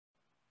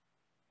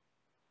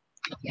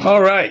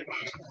All right.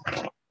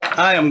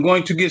 I am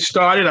going to get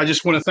started. I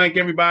just want to thank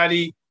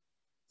everybody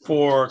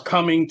for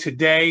coming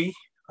today.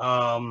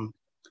 Um,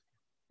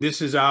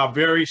 this is our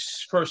very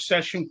first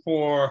session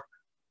for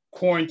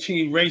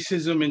quarantine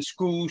racism in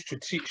schools,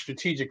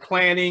 strategic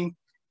planning.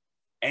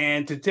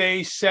 And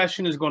today's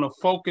session is going to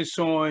focus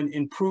on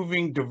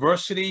improving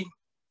diversity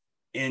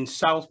in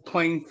South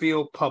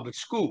Plainfield Public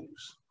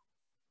Schools.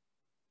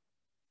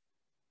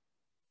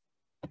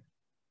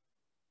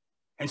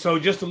 And so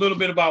just a little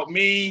bit about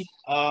me.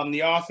 I'm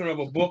the author of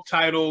a book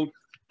titled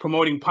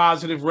Promoting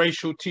Positive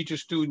Racial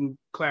Teacher-Student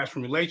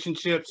Classroom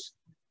Relationships,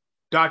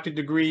 doctorate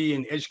degree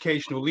in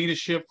educational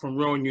leadership from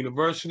Rowan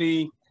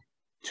University,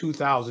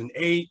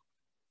 2008,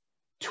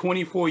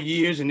 24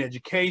 years in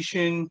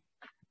education,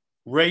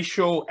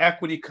 racial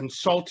equity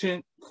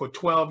consultant for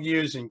 12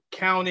 years in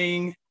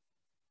counting.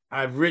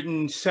 I've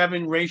written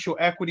 7 racial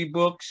equity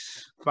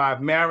books, 5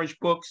 marriage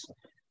books,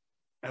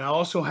 and I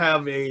also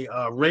have a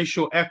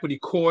racial equity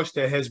course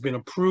that has been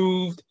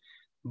approved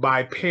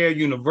by Pear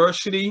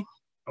University.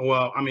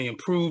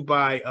 Approved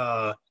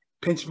by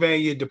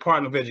Pennsylvania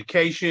Department of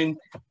Education,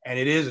 and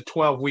it is a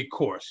 12-week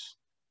course.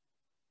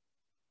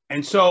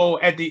 And so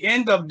at the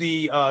end of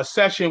the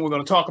session, we're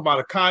going to talk about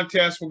a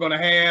contest we're going to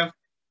have,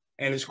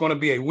 and it's going to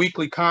be a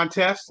weekly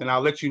contest, and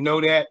I'll let you know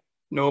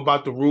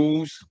about the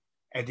rules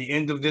at the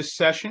end of this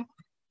session.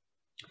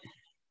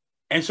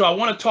 And so I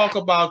want to talk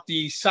about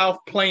the South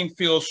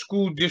Plainfield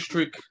School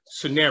District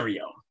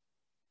scenario.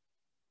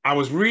 I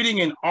was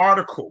reading an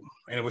article,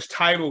 and it was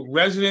titled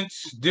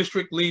Residents,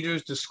 District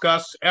Leaders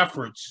Discuss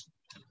Efforts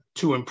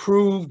to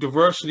Improve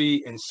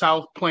Diversity in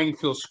South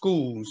Plainfield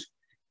Schools,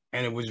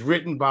 and it was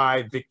written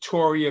by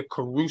Victoria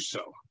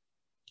Caruso.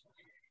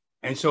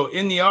 And so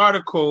in the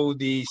article,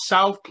 the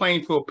South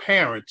Plainfield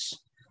parents,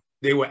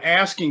 they were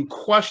asking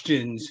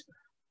questions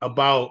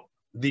about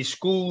the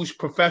school's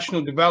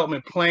professional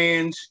development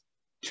plans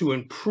to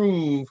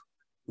improve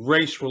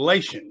race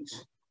relations.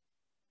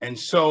 And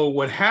so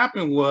what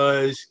happened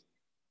was,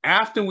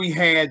 after we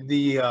had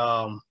the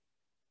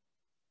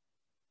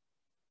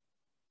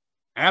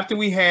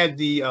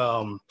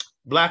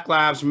Black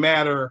Lives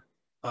Matter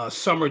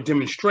summer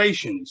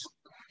demonstrations,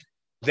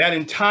 that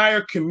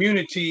entire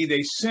community,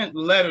 they sent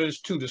letters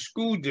to the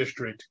school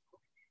district,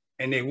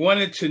 and they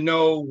wanted to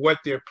know what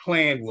their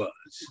plan was.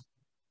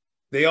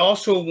 They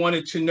also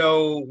wanted to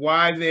know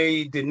why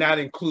they did not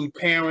include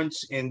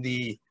parents in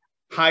the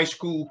high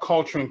school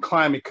culture and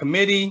climate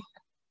committee.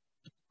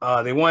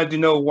 They wanted to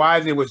know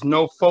why there was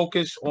no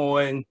focus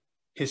on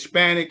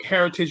Hispanic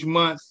Heritage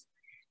Month.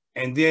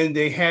 And then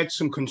they had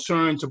some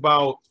concerns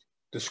about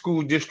the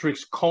school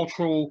district's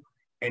Cultural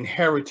and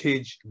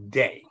Heritage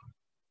Day.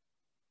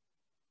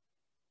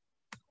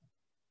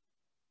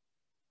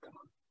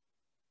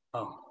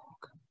 Oh,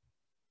 okay.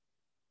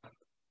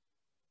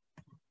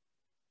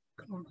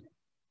 Come on.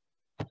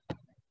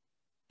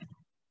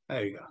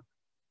 There you go.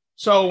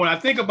 So when I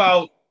think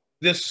about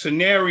this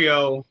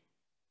scenario,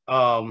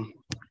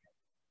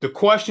 the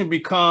question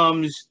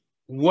becomes,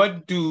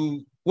 what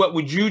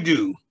would you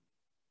do?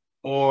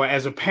 Or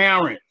as a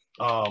parent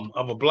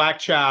of a Black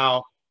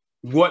child,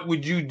 what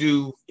would you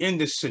do in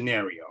this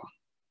scenario?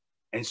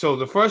 And so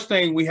the first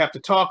thing we have to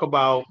talk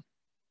about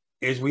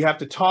is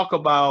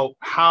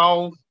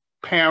how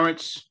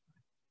parents,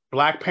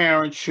 Black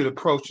parents, should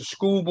approach the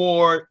school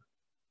board.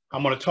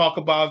 I'm going to talk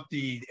about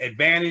the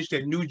advantage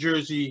that New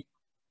Jersey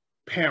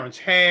parents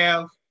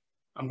have.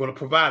 I'm going to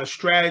provide a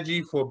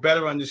strategy for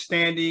better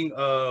understanding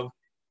of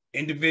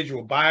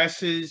individual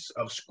biases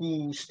of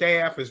school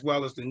staff, as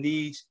well as the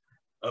needs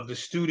of the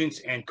students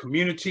and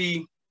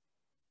community.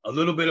 A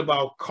little bit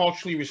about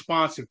culturally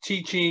responsive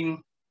teaching,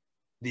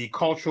 the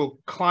Cultural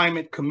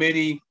Climate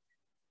Committee,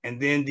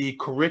 and then the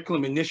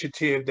curriculum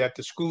initiative that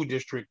the school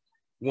district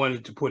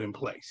wanted to put in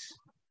place.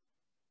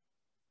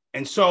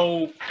 And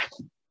so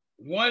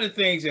one of the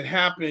things that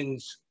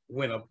happens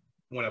when a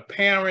Black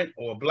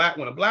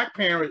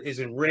parent is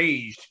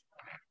enraged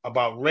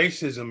about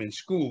racism in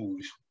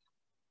schools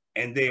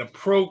and they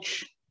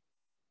approach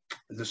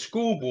the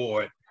school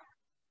board,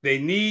 they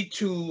need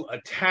to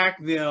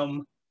attack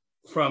them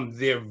from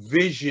their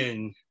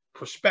vision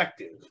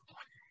perspective.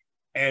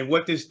 And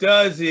what this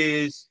does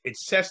is it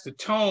sets the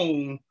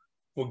tone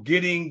for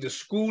getting the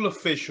school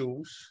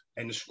officials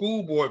and the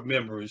school board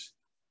members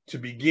to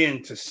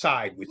begin to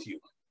side with you.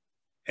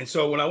 And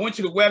so when I went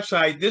to the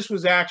website, this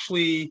was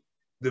actually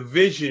the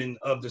vision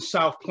of the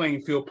South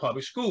Plainfield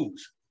Public Schools.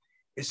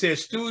 It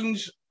says,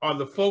 students are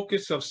the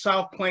focus of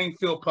South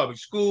Plainfield Public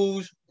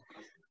Schools.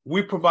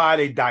 We provide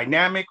a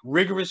dynamic,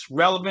 rigorous,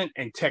 relevant,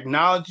 and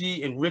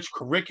technology-enriched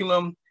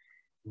curriculum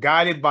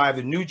guided by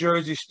the New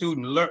Jersey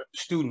student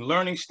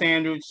learning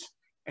standards.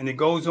 And it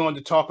goes on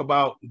to talk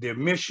about their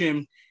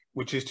mission,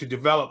 which is to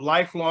develop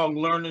lifelong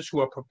learners who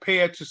are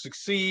prepared to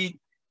succeed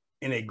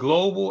in a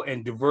global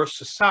and diverse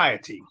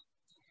society.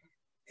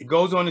 It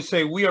goes on to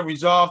say, we are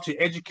resolved to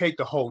educate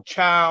the whole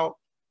child,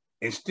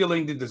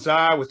 instilling the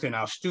desire within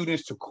our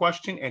students to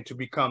question and to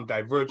become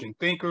divergent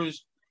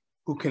thinkers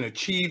who can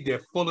achieve their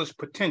fullest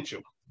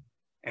potential.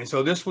 And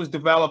so this was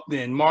developed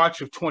in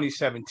March of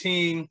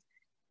 2017,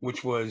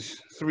 which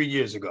was 3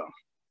 years ago.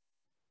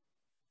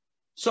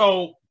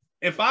 So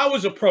if I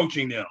was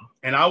approaching them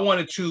and I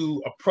wanted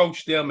to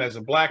approach them as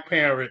a Black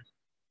parent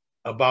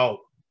about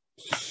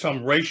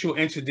some racial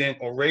incident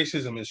or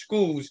racism in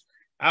schools,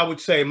 I would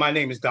say, my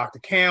name is Dr.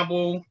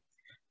 Campbell,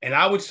 and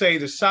I would say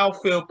the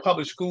Southfield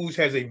Public Schools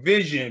has a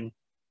vision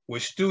where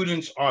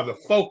students are the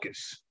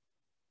focus.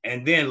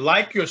 And then,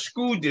 like your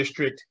school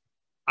district,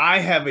 I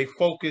have a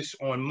focus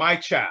on my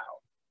child.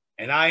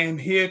 And I am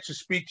here to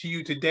speak to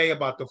you today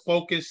about the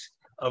focus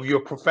of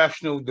your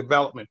professional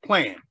development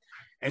plan.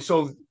 And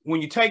so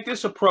when you take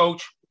this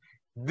approach,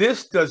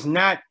 this does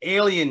not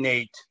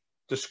alienate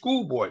the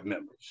school board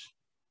members.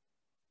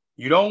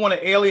 You don't want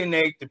to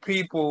alienate the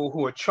people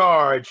who are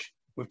charged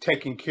with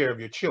taking care of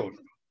your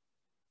children.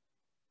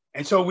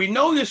 And so we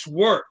know this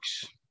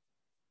works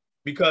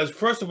because,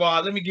 first of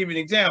all, let me give you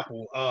an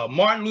example.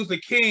 Martin Luther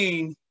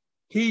King,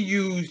 he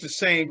used the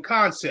same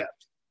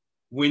concept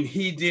when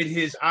he did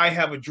his I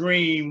Have a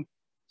Dream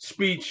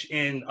speech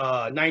in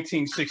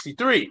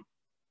 1963.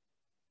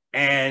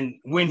 And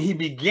when he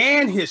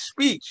began his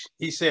speech,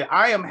 he said,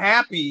 I am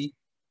happy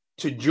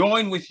to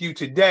join with you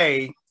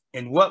today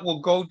in what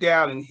will go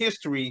down in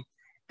history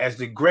as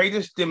the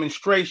greatest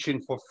demonstration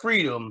for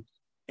freedom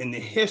in the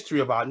history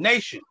of our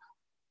nation.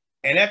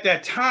 And at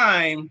that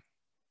time,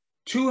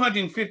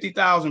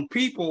 250,000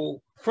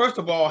 people, first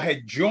of all,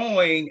 had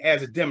joined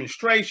as a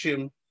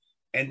demonstration,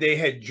 and they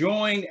had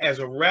joined as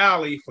a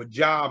rally for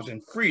jobs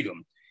and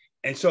freedom.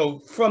 And so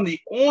from the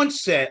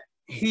onset,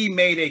 he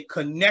made a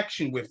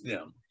connection with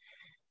them.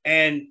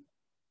 And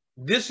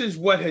this is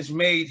what has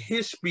made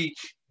his speech,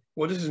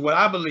 well, this is what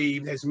I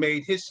believe has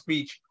made his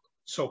speech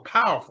so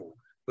powerful,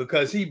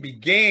 because he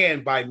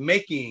began by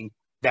making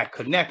that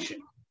connection.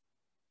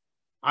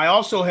 I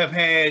also have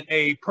had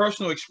a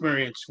personal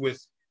experience with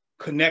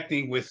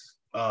connecting with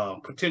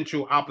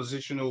potential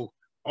oppositional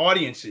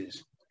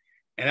audiences.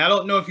 And I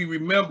don't know if you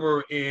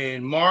remember,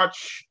 in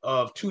March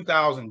of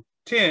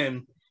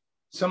 2010,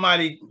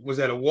 somebody was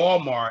at a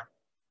Walmart.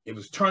 It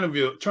was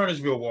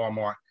Turnersville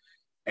Walmart.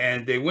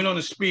 And they went on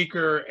the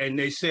speaker and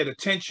they said,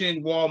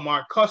 attention,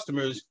 Walmart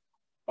customers,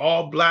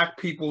 all Black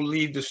people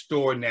leave the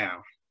store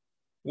now.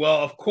 Well,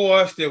 of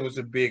course, there was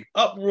a big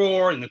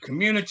uproar in the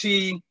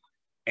community,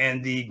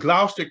 and the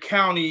Gloucester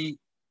County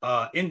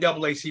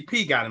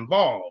NAACP got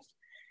involved.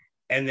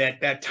 And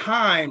at that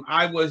time,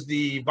 I was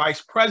the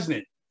vice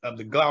president of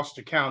the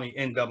Gloucester County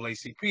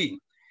NAACP.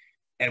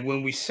 And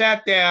when we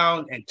sat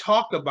down and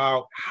talked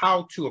about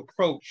how to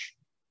approach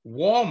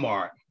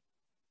Walmart,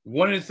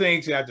 one of the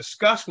things that I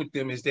discussed with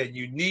them is that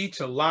you need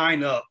to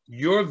line up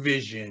your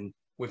vision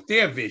with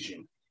their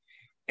vision.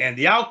 And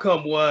the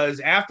outcome was,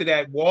 after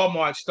that,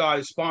 Walmart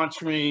started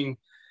sponsoring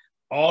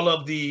all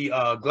of the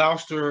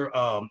Gloucester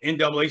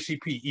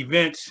NAACP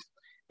events.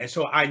 And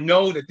so I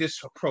know that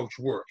this approach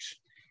works.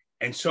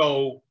 And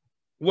so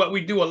what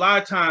we do a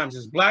lot of times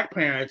as Black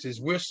parents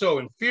is we're so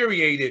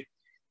infuriated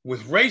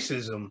with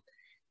racism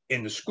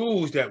in the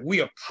schools that we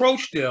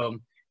approach them,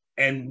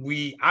 and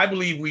I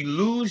believe we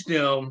lose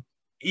them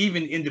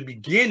even in the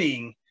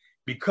beginning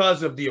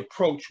because of the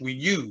approach we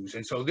use.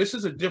 And so this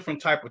is a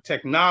different type of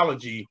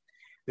technology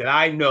that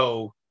I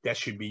know that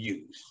should be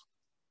used.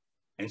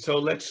 And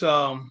so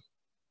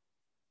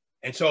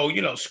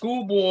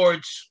school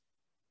boards,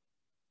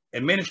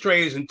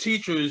 administrators, and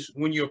teachers,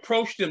 when you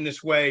approach them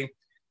this way,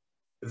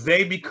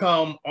 they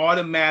become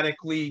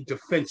automatically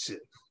defensive.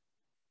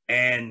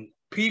 And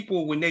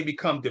people, when they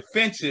become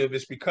defensive,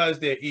 it's because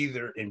they're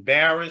either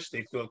embarrassed,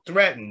 they feel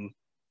threatened,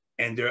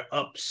 and they're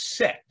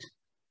upset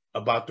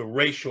about the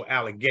racial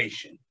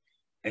allegation.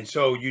 And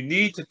so you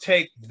need to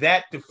take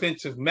that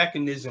defensive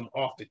mechanism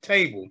off the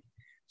table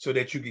so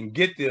that you can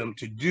get them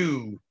to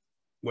do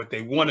what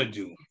they want to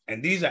do.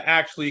 And these are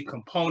actually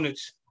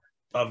components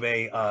of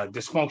a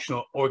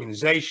dysfunctional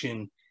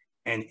organization.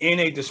 And in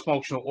a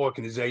dysfunctional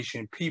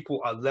organization, people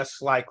are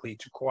less likely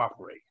to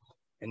cooperate.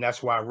 And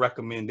that's why I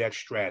recommend that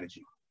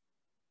strategy.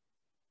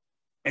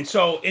 And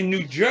so in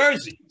New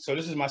Jersey, so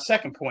this is my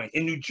second point,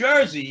 in New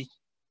Jersey,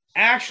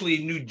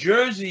 actually, New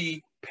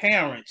Jersey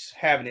parents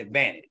have an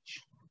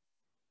advantage.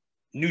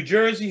 New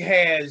Jersey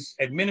has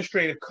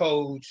administrative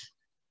codes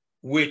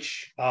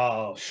which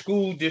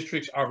school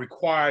districts are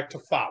required to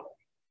follow.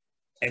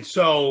 And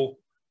so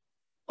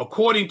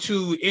according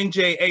to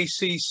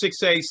NJAC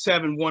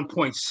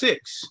 6871.6,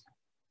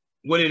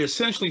 what it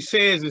essentially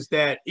says is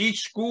that each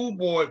school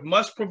board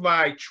must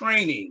provide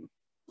training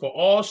for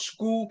all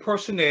school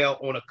personnel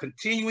on a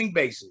continuing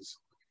basis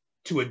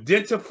to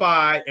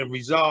identify and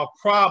resolve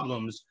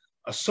problems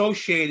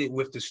associated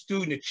with the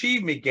student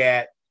achievement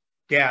gap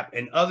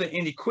and other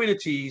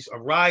inequities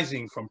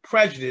arising from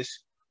prejudice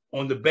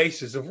on the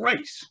basis of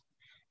race.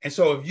 And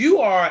so if you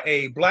are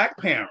a Black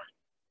parent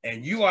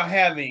and you are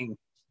having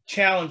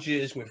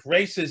challenges with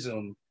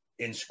racism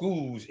in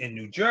schools in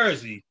New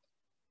Jersey,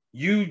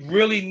 you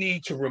really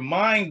need to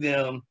remind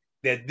them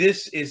that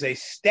this is a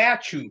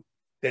statute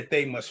that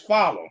they must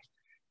follow.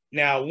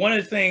 Now, one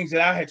of the things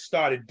that I had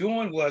started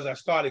doing was I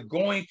started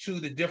going to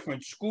the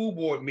different school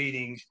board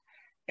meetings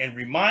and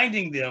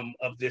reminding them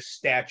of this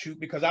statute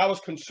because I was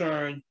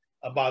concerned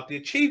about the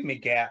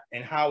achievement gap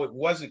and how it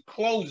wasn't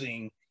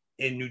closing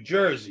in New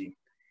Jersey.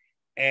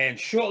 And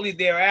shortly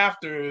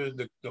thereafter,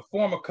 the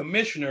former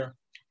commissioner,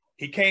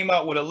 he came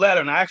out with a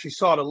letter, and I actually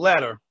saw the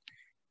letter,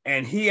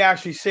 and he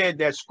actually said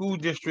that school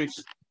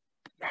districts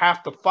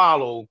have to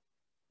follow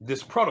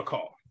this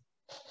protocol,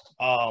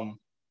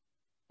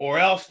 or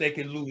else they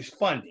can lose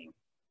funding.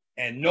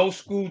 And no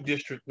school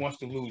district wants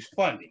to lose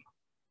funding.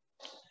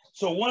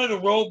 So one of the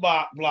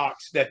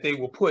roadblocks that they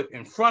will put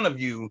in front of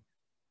you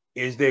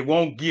is they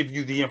won't give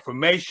you the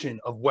information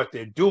of what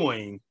they're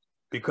doing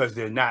because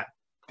they're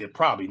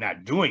probably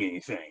not doing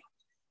anything.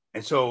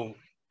 And so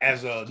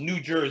as a New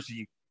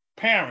Jersey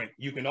parent,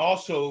 you can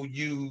also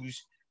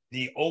use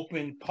the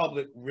Open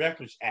Public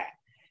Records Act.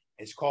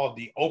 It's called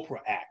the OPRA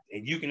Act.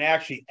 And you can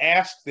actually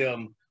ask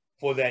them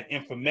for that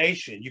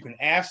information. You can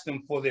ask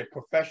them for their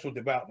professional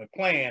development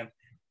plan,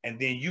 and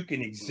then you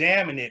can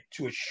examine it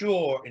to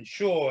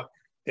ensure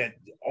that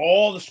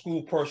all the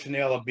school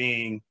personnel are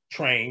being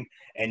trained,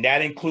 and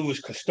that includes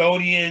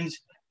custodians,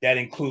 that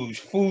includes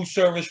food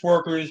service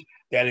workers,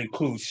 that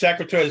includes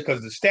secretaries,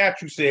 because the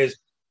statute says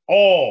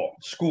all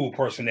school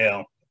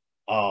personnel.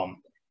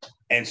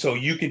 And so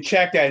you can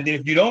check that. And then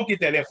if you don't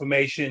get that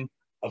information,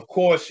 of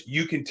course,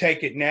 you can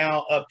take it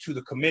now up to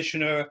the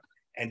commissioner,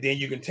 and then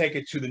you can take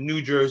it to the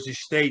New Jersey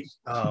State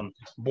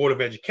Board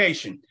of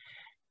Education.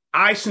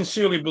 I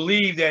sincerely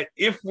believe that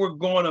if we're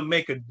going to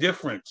make a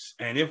difference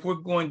and if we're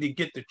going to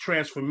get the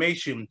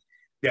transformation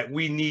that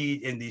we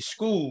need in these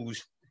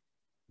schools,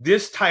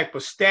 this type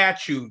of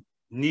statute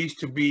needs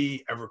to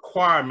be a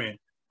requirement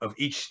of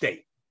each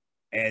state.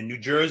 And New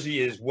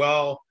Jersey is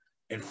well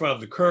in front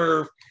of the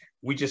curve.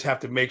 We just have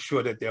to make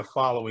sure that they're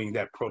following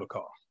that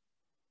protocol.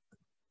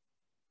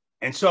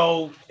 And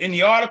so in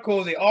the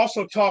article, they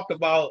also talked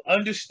about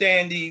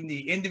understanding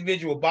the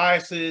individual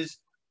biases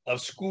of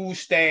school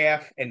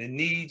staff and the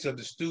needs of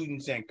the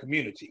students and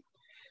community.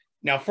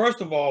 Now,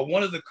 first of all,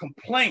 one of the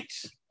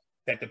complaints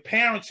that the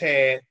parents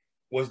had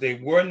was they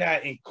were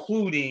not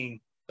including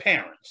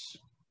parents.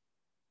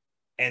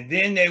 And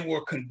then they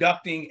were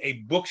conducting a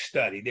book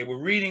study. They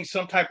were reading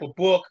some type of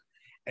book,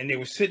 and they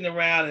were sitting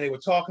around and they were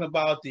talking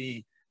about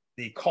the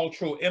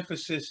cultural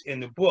emphasis in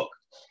the book.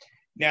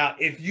 Now,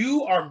 if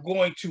you are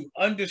going to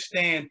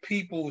understand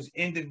people's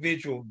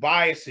individual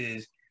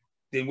biases,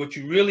 then what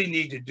you really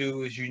need to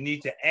do is you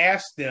need to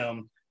ask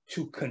them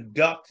to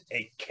conduct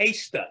a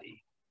case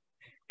study.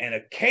 And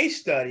a case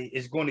study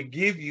is going to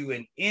give you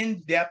an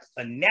in-depth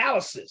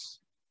analysis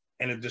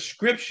and a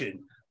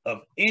description of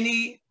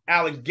any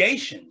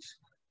allegations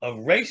of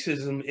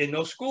racism in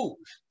those schools.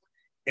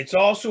 It's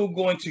also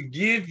going to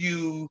give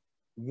you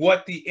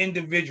what the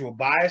individual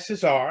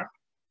biases are.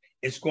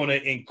 It's going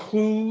to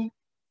include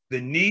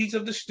the needs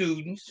of the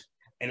students,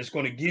 and it's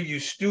going to give you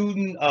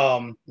student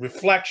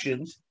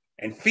reflections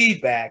and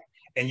feedback,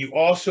 and you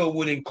also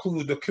would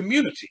include the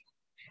community.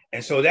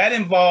 And so that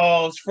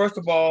involves, first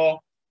of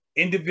all,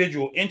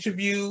 individual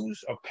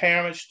interviews of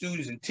parents,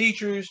 students, and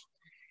teachers.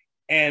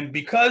 And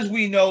because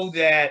we know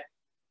that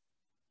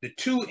the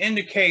two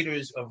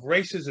indicators of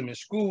racism in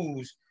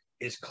schools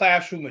is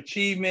classroom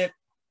achievement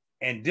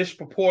and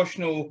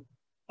disproportional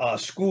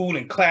school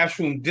and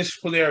classroom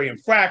disciplinary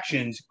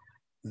infractions,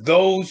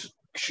 those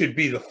should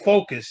be the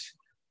focus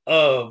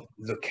of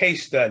the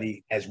case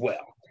study as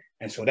well.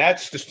 And so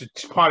that's the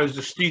part of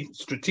the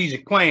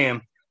strategic plan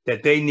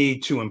that they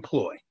need to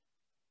employ.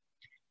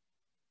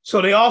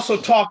 So they also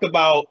talked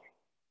about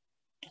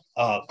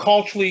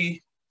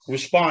culturally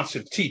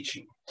responsive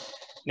teaching.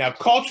 Now,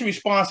 culturally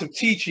responsive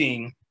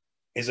teaching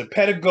is a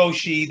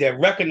pedagogy that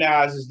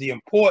recognizes the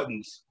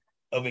importance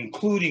of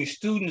including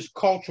students'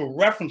 cultural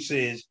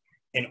references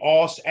in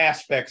all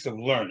aspects of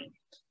learning.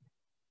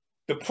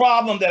 The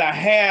problem that I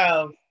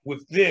have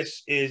with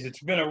this is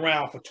it's been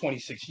around for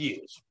 26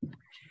 years.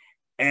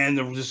 And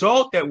the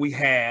result that we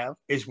have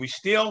is we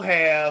still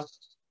have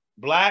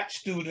Black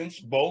students,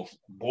 both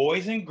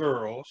boys and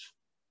girls,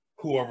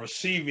 who are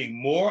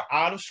receiving more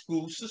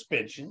out-of-school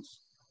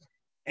suspensions.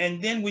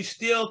 And then we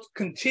still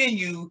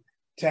continue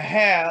to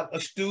have a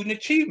student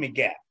achievement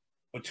gap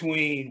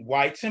between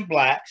whites and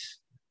Blacks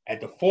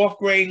at the 4th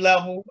grade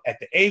level, at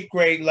the 8th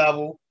grade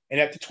level, and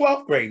at the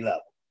 12th grade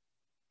level.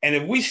 And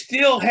if we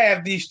still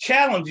have these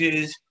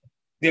challenges,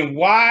 then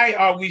why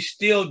are we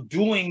still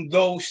doing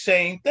those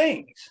same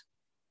things?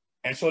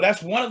 And so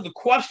that's one of the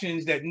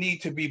questions that need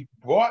to be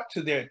brought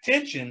to their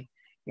attention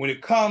when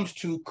it comes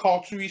to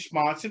culturally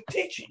responsive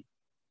teaching.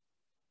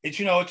 It's,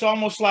 you know, it's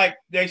almost like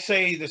they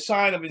say the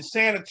sign of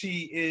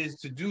insanity is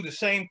to do the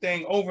same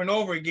thing over and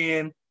over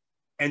again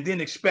and then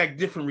expect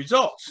different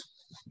results.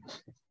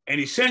 And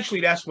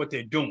essentially that's what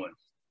they're doing.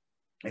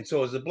 And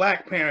so as a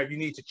Black parent, you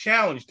need to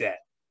challenge that.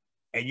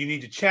 And you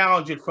need to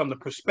challenge it from the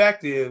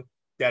perspective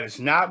that it's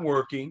not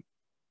working,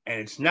 and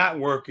it's not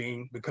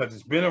working because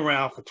it's been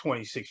around for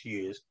 26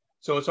 years.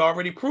 So it's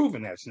already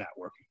proven that it's not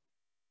working.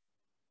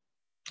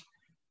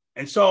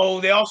 And so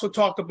they also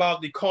talked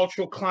about the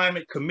Cultural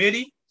Climate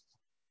Committee.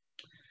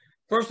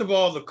 First of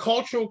all, the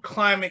Cultural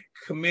Climate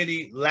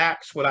Committee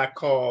lacks what I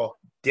call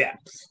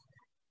depth.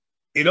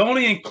 It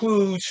only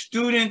includes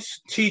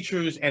students,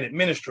 teachers, and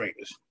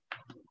administrators.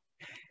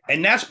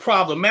 And that's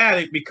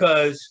problematic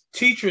because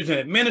teachers and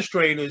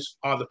administrators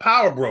are the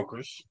power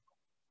brokers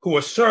who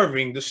are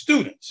serving the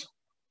students.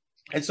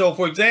 And so,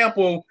 for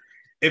example,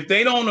 if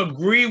they don't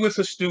agree with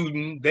a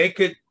student, they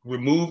could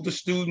remove the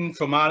student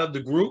from out of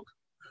the group,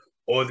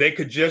 or they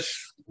could just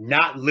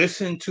not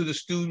listen to the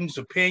student's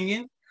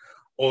opinion,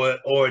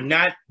 or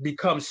not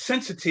become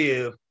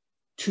sensitive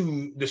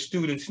to the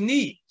student's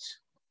needs.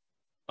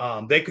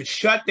 They could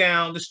shut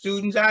down the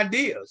students'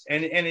 ideas.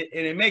 And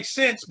it makes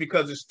sense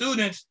because the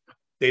students,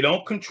 they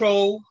don't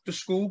control the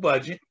school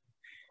budget,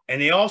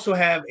 and they also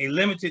have a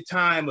limited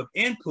time of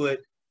input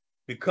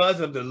because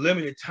of the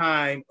limited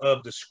time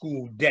of the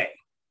school day.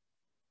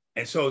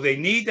 And so they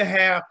need to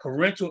have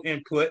parental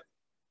input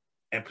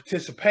and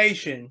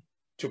participation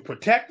to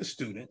protect the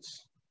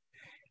students.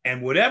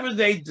 And whatever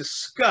they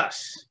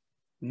discuss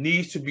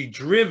needs to be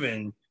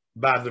driven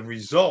by the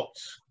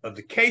results of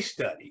the case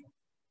study,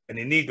 and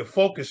they need to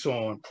focus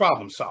on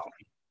problem solving.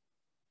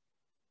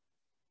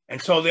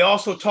 And so they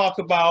also talk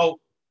about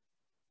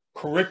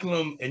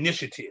curriculum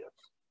initiative.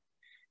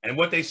 And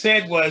what they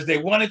said was they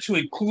wanted to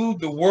include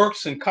the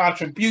works and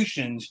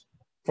contributions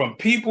from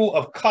people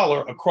of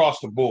color across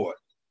the board.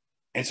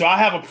 And so I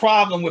have a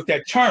problem with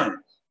that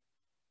term.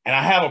 And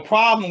I have a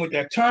problem with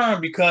that term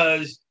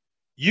because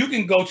you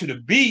can go to the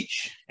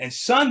beach and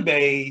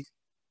sunbathe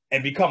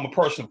and become a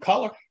person of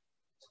color.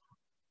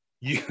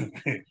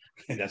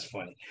 That's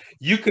funny.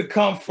 You could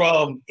come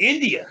from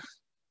India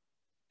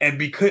and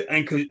be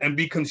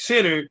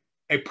considered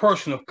a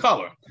person of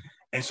color.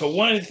 And so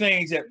one of the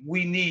things that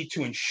we need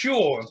to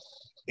ensure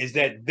is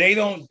that they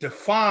don't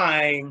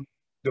define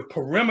the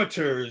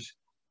perimeters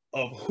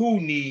of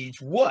who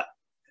needs what.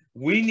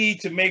 We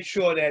need to make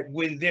sure that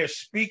when they're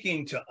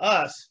speaking to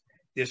us,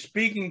 they're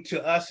speaking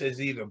to us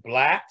as either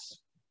Blacks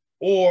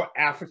or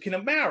African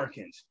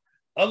Americans.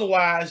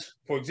 Otherwise,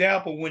 for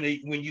example, when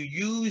you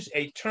use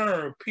a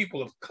term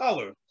people of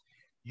color,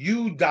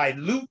 you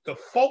dilute the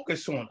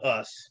focus on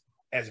us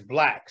as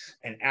Blacks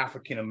and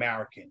African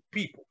American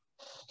people.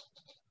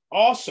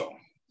 Also,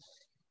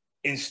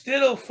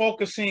 instead of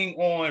focusing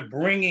on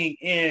bringing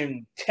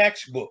in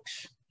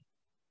textbooks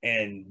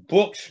and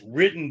books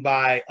written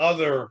by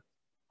other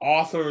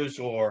authors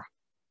or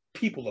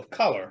people of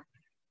color,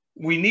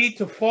 we need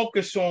to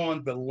focus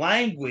on the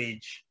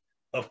language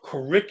of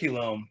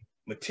curriculum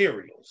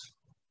materials.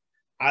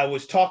 I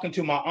was talking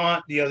to my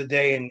aunt the other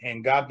day,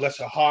 and God bless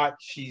her heart,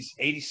 she's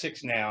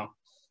 86 now.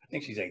 I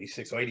think she's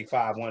 86 or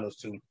 85, one of those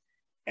two.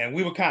 And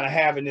we were kind of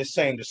having this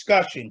same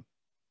discussion.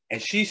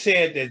 And she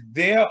said that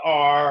there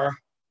are,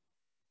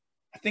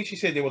 I think she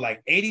said there were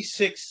like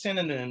 86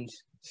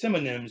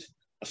 synonyms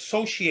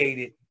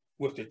associated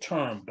with the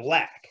term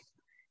Black.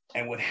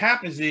 And what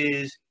happens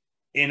is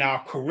in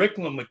our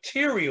curriculum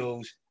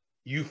materials,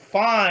 you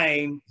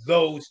find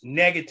those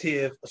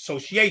negative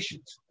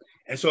associations.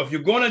 And so if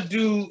you're going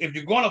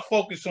to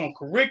focus on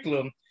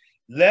curriculum,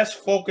 let's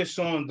focus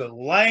on the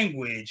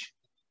language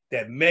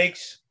that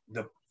makes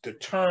the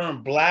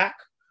term Black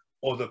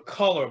or the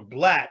color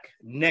Black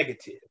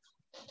negative.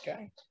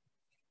 Okay.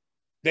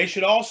 They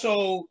should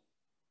also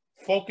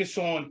focus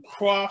on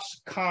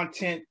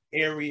cross-content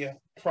area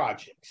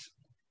projects.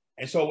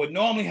 And so what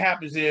normally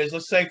happens is,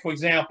 let's say, for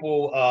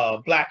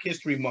example, Black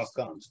History Month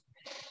comes.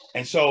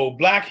 And so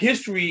Black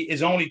history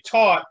is only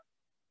taught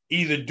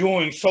either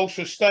during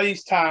social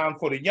studies time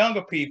for the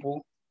younger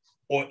people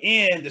or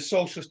in the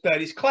social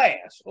studies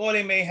class. Or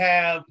they may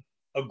have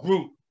a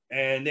group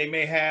and they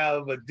may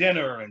have a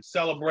dinner and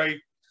celebrate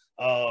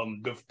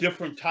the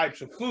different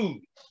types of food.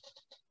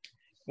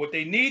 What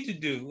they need to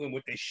do and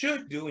what they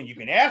should do, and you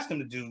can ask them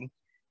to do,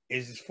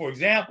 is, for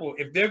example,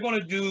 if they're going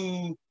to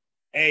do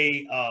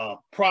a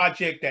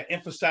project that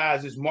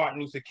emphasizes Martin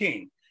Luther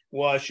King,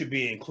 well, it should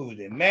be included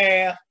in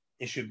math,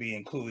 it should be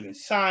included in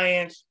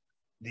science,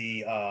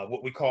 the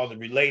what we call the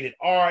related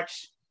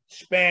arts,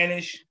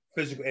 Spanish,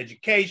 physical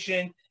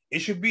education. It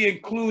should be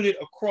included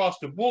across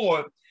the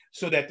board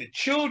so that the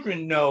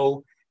children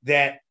know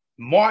that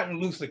Martin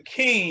Luther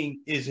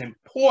King is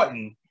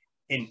important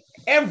in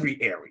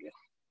every area.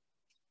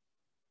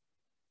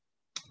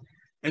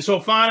 And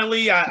so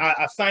finally,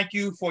 I thank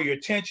you for your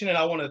attention, and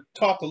I want to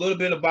talk a little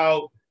bit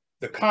about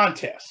the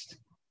contest.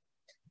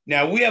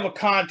 Now, we have a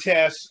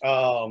contest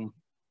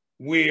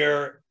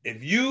where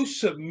if you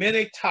submit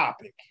a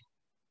topic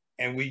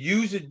and we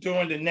use it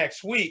during the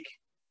next week,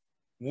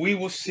 we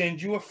will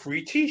send you a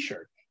free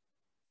t-shirt.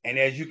 And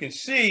as you can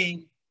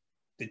see,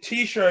 the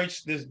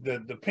t-shirts,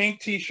 the pink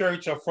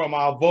t-shirts are from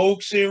our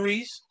Vogue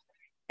series,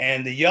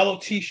 and the yellow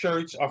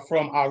t-shirts are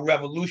from our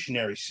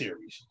Revolutionary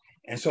series.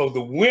 And so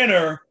the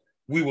winner,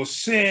 we will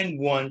send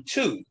one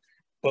to.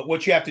 But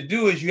what you have to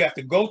do is you have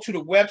to go to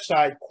the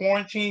website,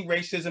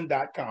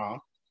 quarantineracism.com,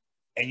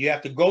 and you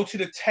have to go to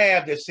the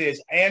tab that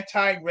says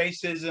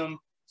Anti-Racism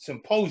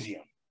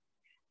Symposium.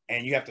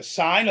 And you have to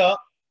sign up,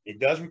 It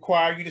does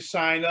require you to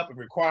sign up. It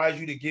requires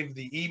you to give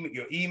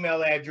your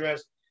email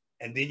address,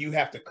 and then you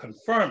have to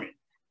confirm it.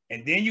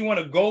 And then you want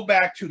to go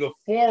back to the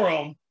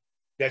forum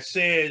that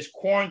says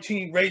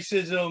quarantine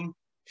racism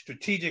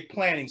strategic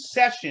planning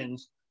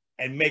sessions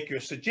and make your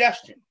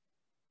suggestion.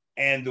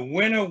 And the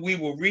winner we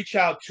will reach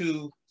out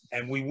to,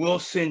 and we will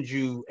send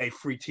you a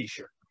free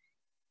t-shirt.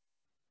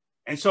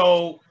 And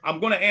so I'm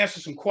going to answer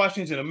some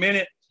questions in a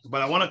minute,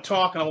 but I want to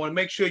talk, and I want to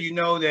make sure you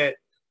know that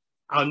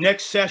our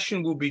next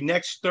session will be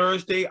next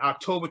Thursday,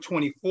 October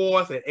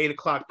 24th at 8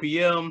 o'clock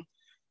p.m.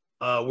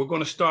 We're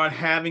going to start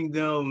having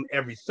them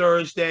every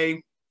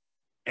Thursday.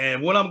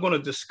 And what I'm going to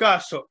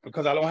discuss,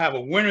 because I don't have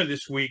a winner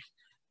this week,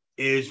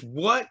 is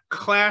what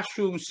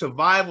classroom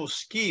survival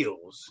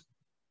skills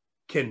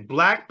can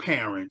Black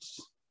parents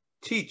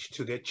teach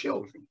to their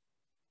children?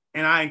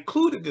 And I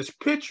included this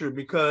picture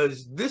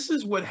because this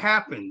is what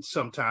happens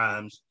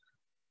sometimes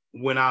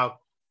when our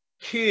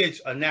kids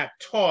are not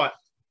taught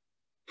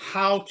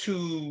how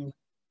to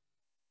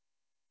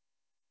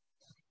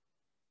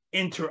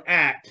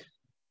interact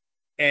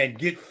and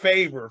get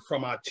favor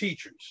from our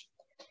teachers.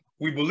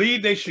 We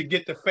believe they should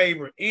get the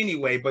favor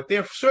anyway, but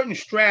there are certain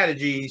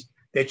strategies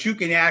that you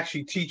can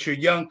actually teach your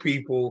young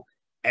people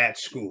at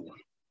school.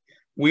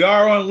 We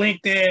are on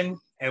LinkedIn,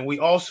 and we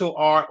also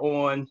are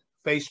on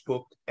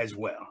Facebook as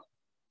well.